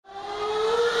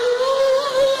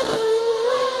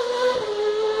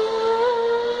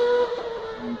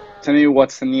Tell me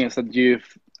what's the news that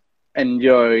you've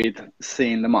enjoyed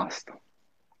seeing the most.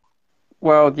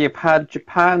 Well, you've had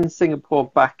Japan,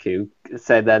 Singapore, Baku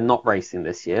say they're not racing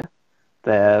this year.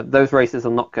 Those races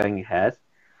are not going ahead.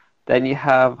 Then you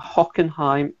have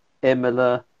Hockenheim,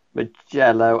 Imola,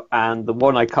 Mugello, and the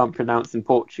one I can't pronounce in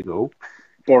Portugal.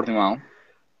 Portimao.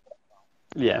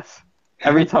 Yes.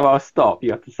 Every time I stop,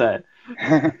 you have to say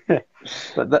it.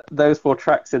 But those four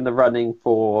tracks in the running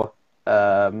for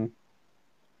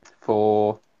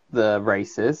the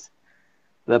races.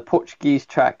 The Portuguese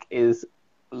track is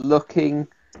looking,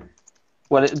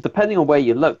 well, depending on where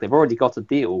you look, they've already got a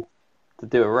deal to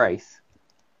do a race.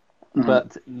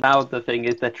 But now the thing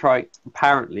is they're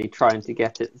apparently trying to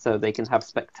get it so they can have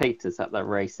spectators at that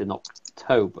race in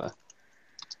October.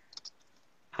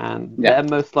 And they're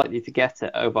most likely to get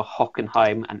it over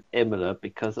Hockenheim and Imola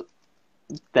because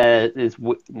there is,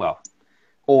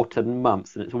 autumn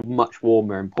months and it's much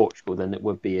warmer in Portugal than it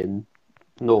would be in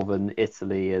northern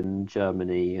Italy and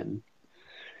Germany and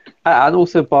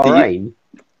also Bahrain.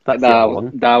 That's the other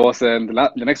one. That was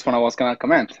the next one I was gonna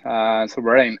comment. So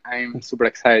Bahrain, I'm super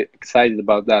excited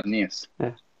about that news.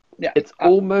 Yeah. It's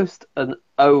almost an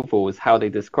oval is how they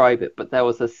describe it, but there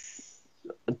was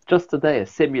just today a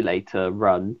simulator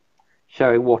run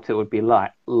showing what it would be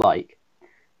like.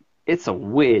 It's a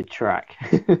weird track.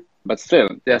 But still,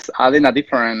 just adding a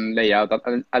different layout,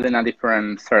 adding a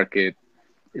different circuit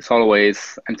is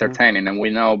always entertaining, and we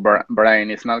know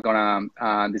Bahrain is not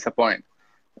gonna disappoint.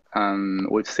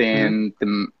 We've seen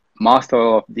most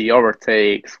of the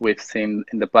overtakes we've seen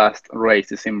in the past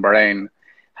races in Bahrain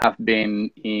have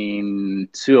been in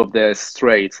two of the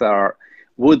straights that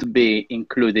would be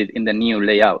included in the new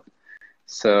layout.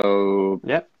 So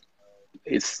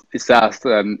it's just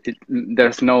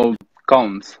there's no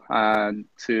cones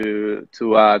to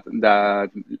add the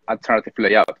alternative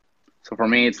layout. So for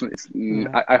me,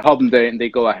 I hope they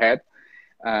go ahead.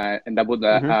 And that would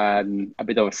add a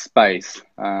bit of space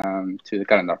to the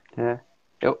calendar. Yeah,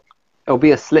 it'll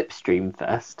be a slipstream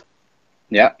fest.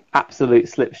 Yeah, absolute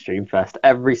slipstream fest.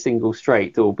 Every single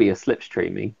straight there will be a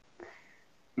slipstreaming.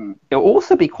 It'll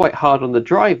also be quite hard on the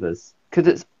drivers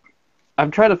because I'm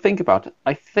trying to think about it.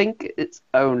 I think it's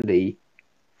only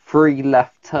 3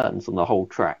 left turns on the whole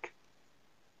track.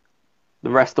 The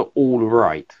rest are all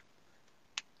right,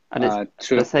 and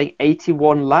they're saying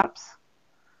 81 laps.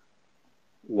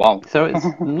 Wow. So it's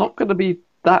not going to be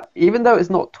that, even though it's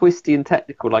not twisty and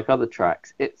technical like other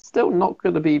tracks, it's still not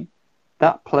going to be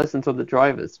that pleasant on the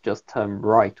drivers to just turn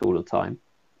right all the time.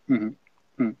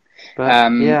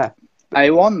 But yeah. I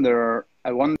wonder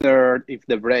if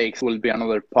the brakes will be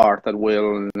another part that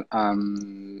will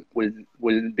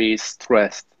be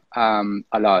stressed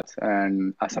a lot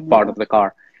and as a part of the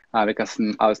car because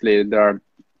obviously there are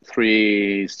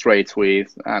 3 straights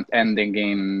with ending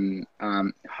in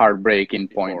hard braking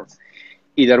points,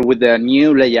 either with the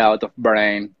new layout of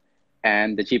Bahrain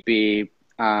and the GP,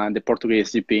 the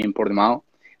Portuguese GP in Portimao.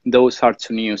 Those are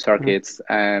 2 new circuits,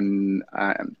 and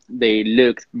they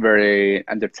look very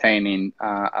entertaining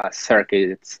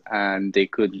circuits, and they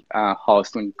could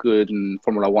host good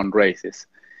Formula One races.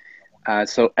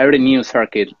 So every new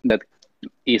circuit that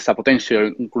is a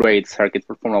potential great circuit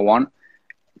for Formula One,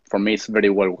 for me, it's very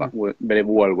well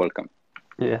welcome.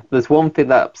 Yeah, there's one thing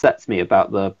that upsets me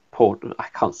about I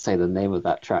can't say the name of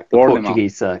that track, the Portimao.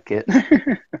 Portuguese circuit,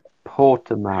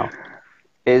 Portimao,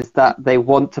 is that they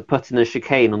want to put in a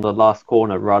chicane on the last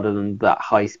corner rather than that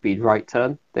high-speed right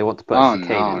turn. They want to put a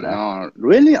chicane in there. No,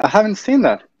 really? I haven't seen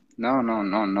that. No.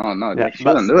 Yeah, they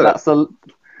shouldn't do that.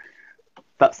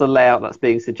 That's the layout that's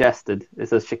being suggested.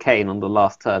 It's a chicane on the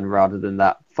last turn rather than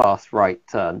that fast right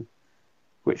turn,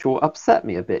 which will upset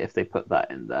me a bit if they put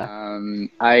that in there.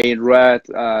 I read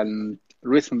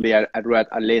recently. I read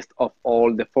a list of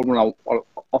all the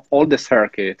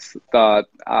circuits that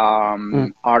are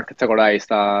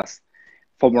categorized as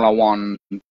Formula One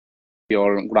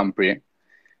Grand Prix,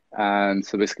 and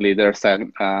so basically there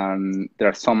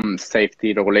are some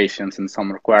safety regulations and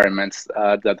some requirements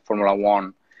that Formula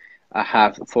One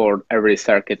have for every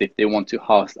circuit if they want to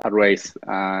host a race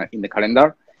in the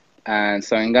calendar. And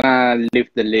so I'm gonna leave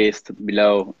the list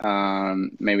below,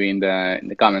 maybe in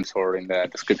the comments or in the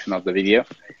description of the video,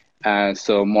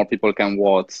 so more people can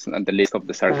watch the list of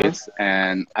the circuits.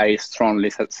 And I strongly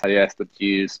suggest that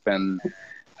you spend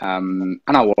an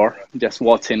hour just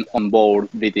watching onboard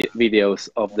videos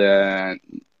of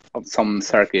some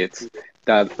circuits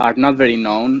that are not very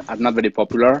known, are not very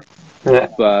popular.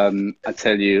 But I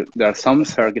tell you, there are some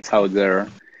circuits out there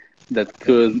that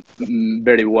could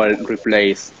very well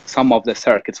replace some of the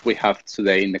circuits we have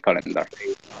today in the calendar.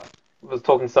 I was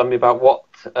talking to somebody about what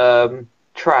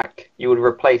track you would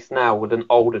replace now with an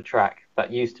older track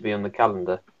that used to be on the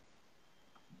calendar?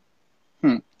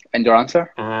 And your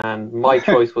answer? And my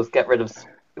choice was get rid of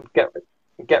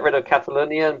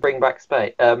Catalonia and bring back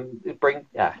Spain.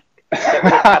 Get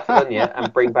rid of Catalonia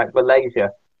and bring back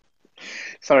Malaysia.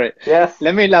 Sorry. Yes.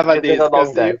 Let me laugh at It's been this a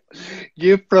long because day.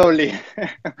 you probably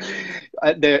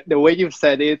the way you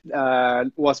said it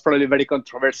was probably very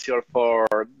controversial for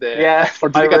Yeah, the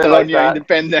I realised Catalonia that.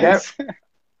 independence.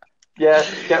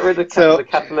 Get rid of So the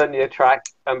Catalonia track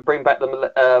and bring back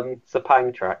the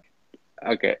Sepang track.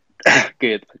 okay,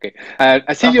 good. Okay,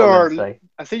 I see That's what I'm gonna say.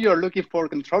 I see you're looking for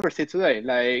controversy today.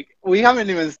 Like we haven't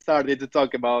even started to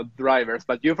talk about drivers,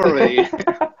 but you've already.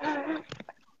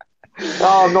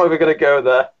 Oh, I'm not even going to go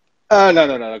there. Oh no.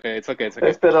 Okay, it's okay.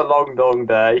 It's been a long, long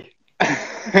day.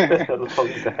 It's been a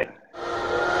long day.